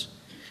criminals.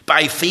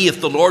 By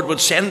faith, the Lord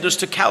would send us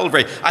to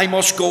Calvary. I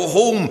must go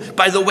home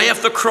by the way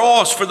of the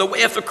cross, for the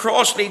way of the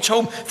cross leads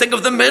home. Think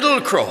of the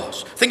middle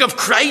cross. Think of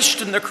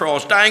Christ in the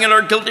cross, dying in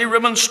our guilty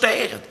room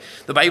instead.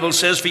 The Bible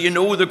says, for you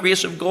know the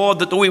grace of God,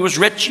 that though he was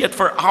rich, yet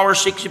for our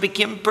sakes he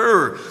became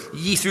poor.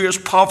 Ye through his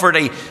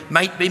poverty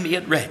might be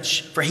made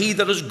rich. For he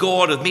that is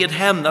God hath made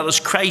him, that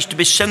is Christ, to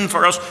be sin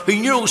for us, who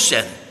knew no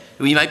sin.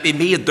 We might be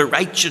made the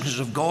righteousness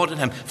of God in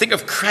him. Think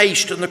of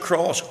Christ on the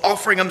cross,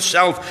 offering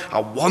himself a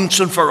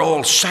once and for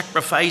all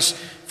sacrifice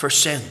for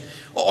sin.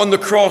 On the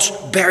cross,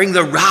 bearing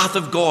the wrath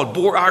of God,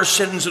 bore our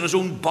sins in his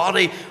own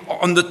body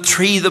on the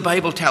tree, the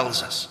Bible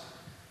tells us.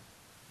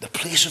 The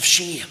place of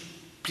shame,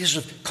 place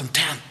of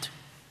contempt.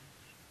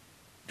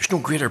 There's no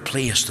greater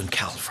place than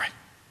Calvary.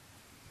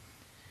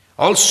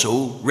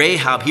 Also,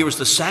 Rahab, here was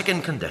the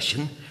second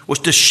condition, was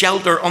to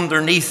shelter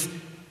underneath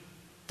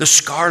the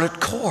scarlet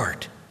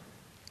cord.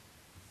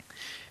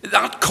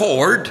 That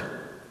cord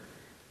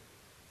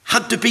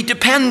had to be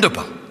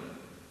dependable.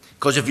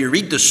 Because if you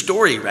read the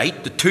story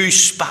right, the two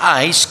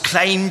spies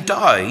climbed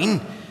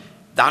down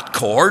that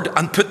cord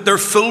and put their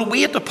full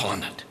weight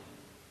upon it.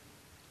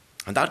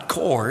 And that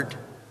cord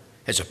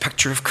is a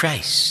picture of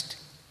Christ.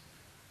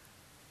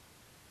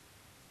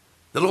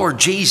 The Lord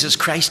Jesus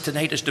Christ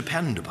tonight is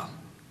dependable.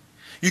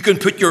 You can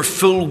put your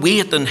full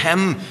weight in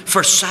him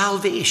for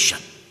salvation.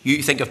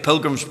 You think of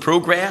Pilgrim's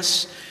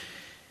Progress,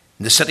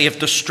 in the city of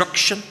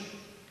destruction.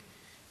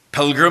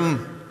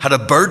 Pilgrim had a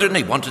burden.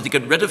 He wanted to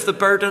get rid of the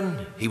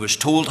burden. He was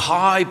told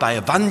how by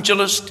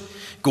evangelist.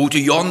 Go to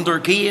yonder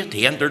gate.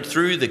 He entered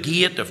through the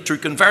gate of true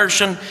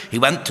conversion. He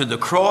went to the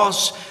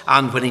cross,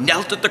 and when he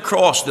knelt at the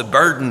cross, the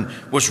burden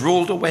was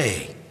rolled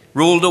away.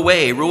 Rolled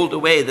away, rolled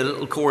away, the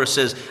little chorus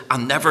says,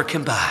 and never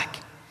came back.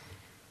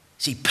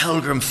 See,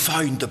 Pilgrim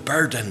found the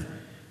burden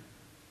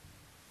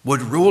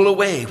would roll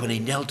away when he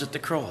knelt at the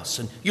cross.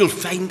 And you'll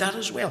find that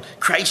as well.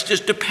 Christ is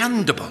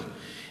dependable.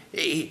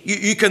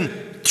 You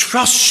can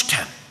trust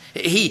him.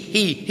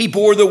 He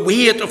bore the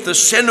weight of the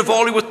sin of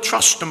all who would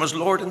trust him as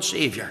Lord and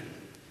Saviour.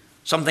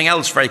 Something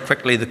else very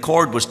quickly, the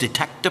cord was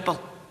detectable.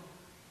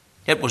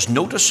 It was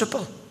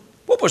noticeable.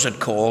 What was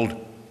it called?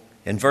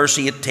 In verse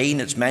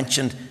 18 it's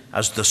mentioned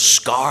as the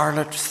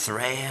scarlet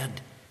thread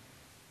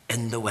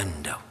in the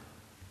window.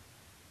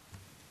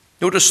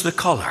 Notice the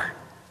colour.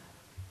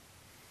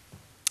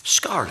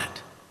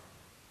 Scarlet.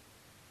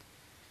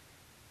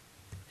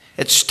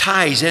 It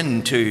ties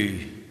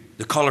into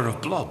the colour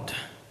of blood.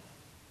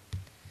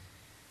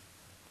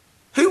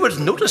 Who would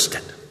have noticed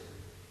it?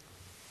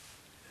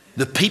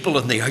 The people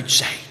on the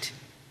outside.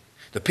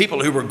 The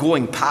people who were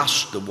going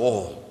past the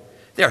wall.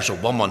 There's a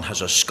woman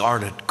has a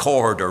scarlet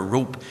cord or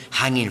rope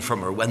hanging from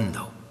her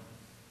window.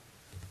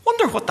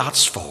 Wonder what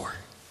that's for.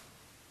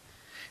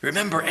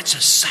 Remember, it's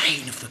a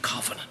sign of the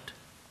covenant.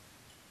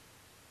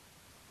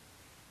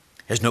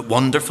 Isn't it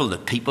wonderful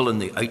that people on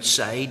the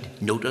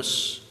outside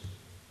notice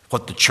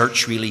what the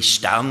church really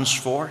stands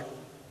for?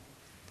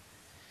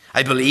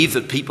 I believe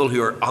that people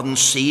who are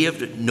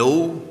unsaved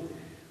know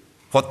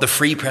what the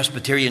Free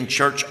Presbyterian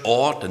Church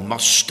ought and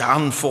must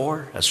stand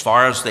for as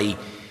far as the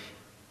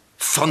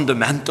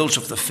fundamentals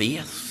of the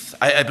faith.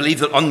 I believe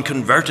that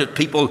unconverted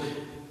people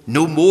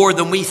know more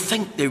than we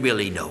think they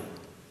really know.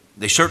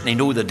 They certainly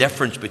know the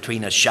difference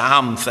between a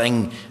sham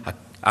thing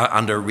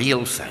and a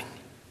real thing.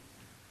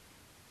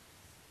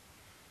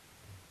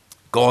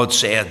 God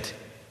said,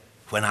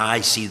 when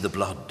I see the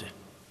blood,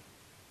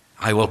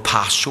 I will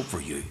pass over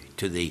you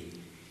to the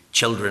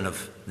children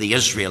of the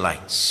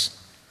Israelites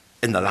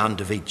in the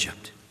land of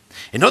Egypt.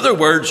 In other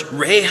words,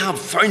 Rahab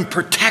found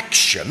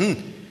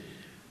protection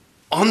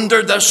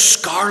under the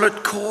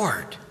scarlet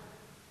cord.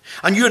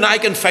 And you and I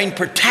can find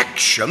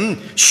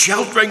protection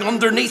sheltering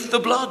underneath the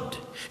blood.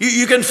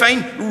 You can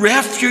find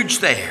refuge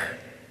there.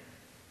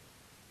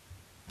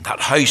 That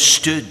house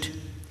stood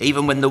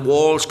even when the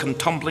walls come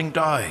tumbling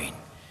down.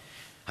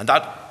 And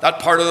that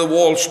part of the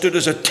wall stood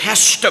as a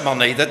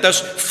testimony that this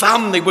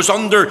family was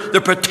under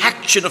the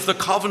protection of the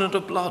covenant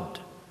of blood.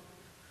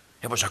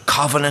 It was a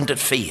covenanted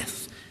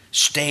faith.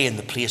 Stay in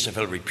the place of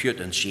ill repute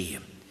and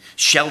shame.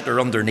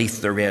 Shelter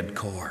underneath the red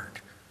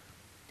cord.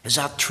 Is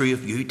that true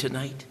of you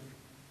tonight?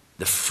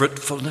 The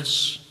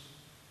fruitfulness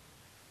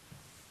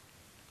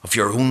of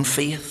your own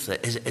faith?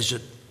 Is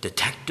it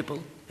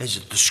detectable? Is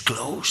it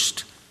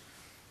disclosed?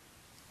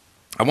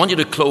 I want you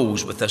to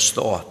close with this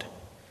thought.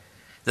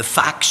 The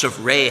facts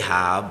of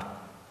Rahab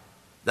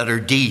that are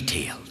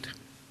detailed.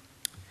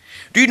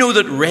 Do you know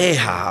that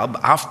Rahab,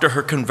 after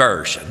her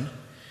conversion,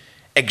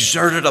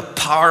 exerted a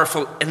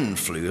powerful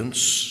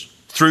influence?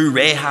 Through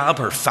Rahab,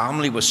 her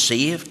family was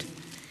saved.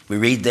 We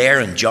read there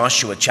in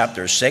Joshua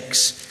chapter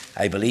 6,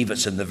 I believe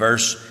it's in the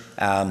verse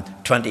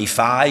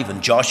 25,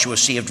 and Joshua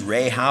saved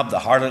Rahab the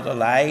harlot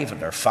alive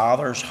and her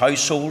father's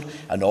household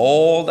and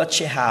all that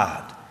she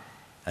had.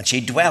 And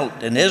she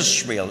dwelt in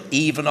Israel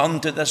even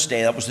unto this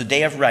day. That was the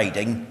day of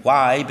writing.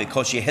 Why?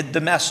 Because she hid the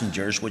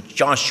messengers which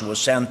Joshua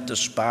sent to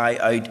spy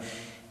out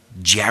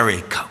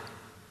Jericho.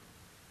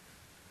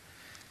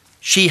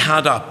 She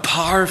had a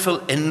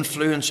powerful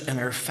influence in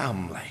her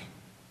family.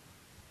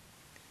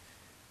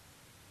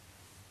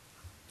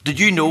 Did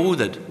you know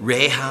that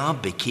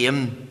Rahab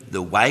became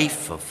the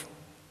wife of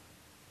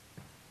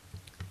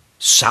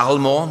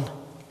Salmon?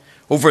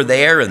 Over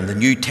there in the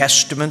New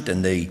Testament,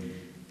 in the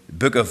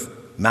book of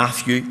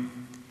Matthew,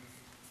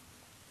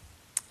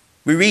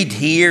 we read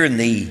here in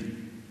the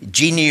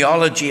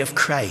genealogy of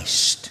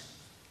Christ,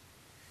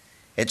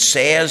 it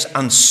says,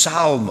 and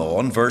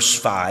Salmon, verse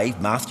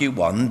 5, Matthew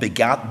 1,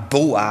 begat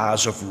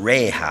Boaz of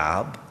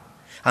Rahab,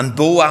 and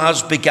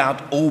Boaz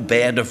begat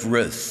Obed of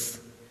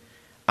Ruth,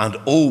 and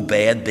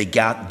Obed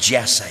begat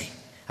Jesse,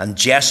 and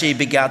Jesse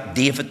begat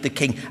David the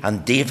king,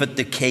 and David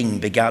the king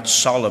begat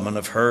Solomon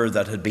of her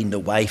that had been the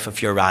wife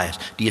of Uriah.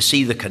 Do you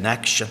see the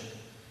connection?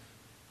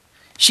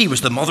 She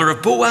was the mother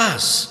of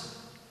Boaz.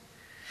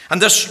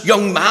 And this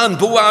young man,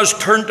 Boaz,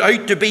 turned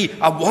out to be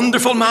a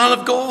wonderful man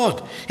of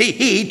God.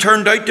 He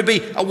turned out to be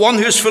one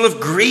who was full of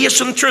grace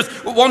and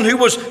truth, one who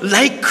was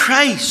like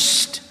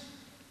Christ.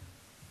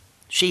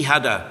 She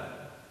had a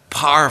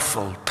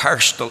powerful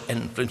personal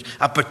influence,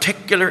 a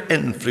particular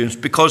influence,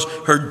 because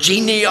her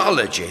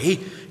genealogy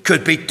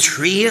could be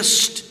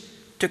traced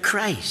to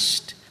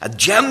Christ. A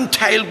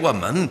Gentile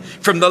woman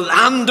from the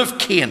land of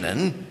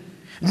Canaan,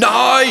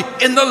 now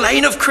in the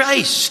line of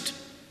Christ.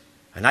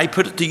 And I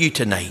put it to you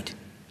tonight,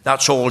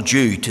 that's all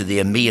due to the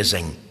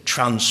amazing,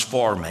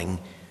 transforming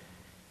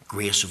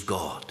grace of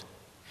God.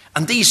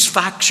 And these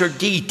facts are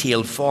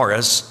detailed for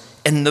us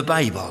in the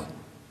Bible,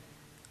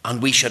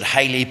 and we should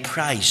highly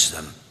prize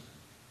them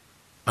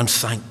and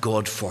thank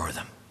God for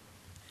them.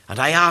 And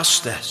I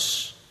ask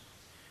this,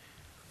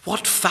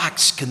 what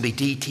facts can be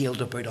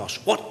detailed about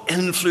us? What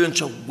influence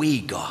have we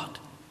got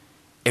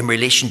in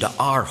relation to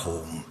our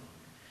home?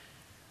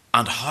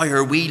 And how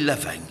are we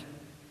living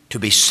to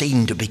be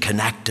seen to be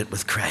connected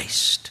with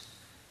Christ?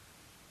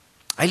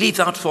 I leave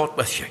that thought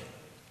with you.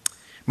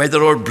 May the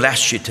Lord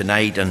bless you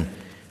tonight, and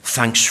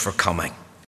thanks for coming.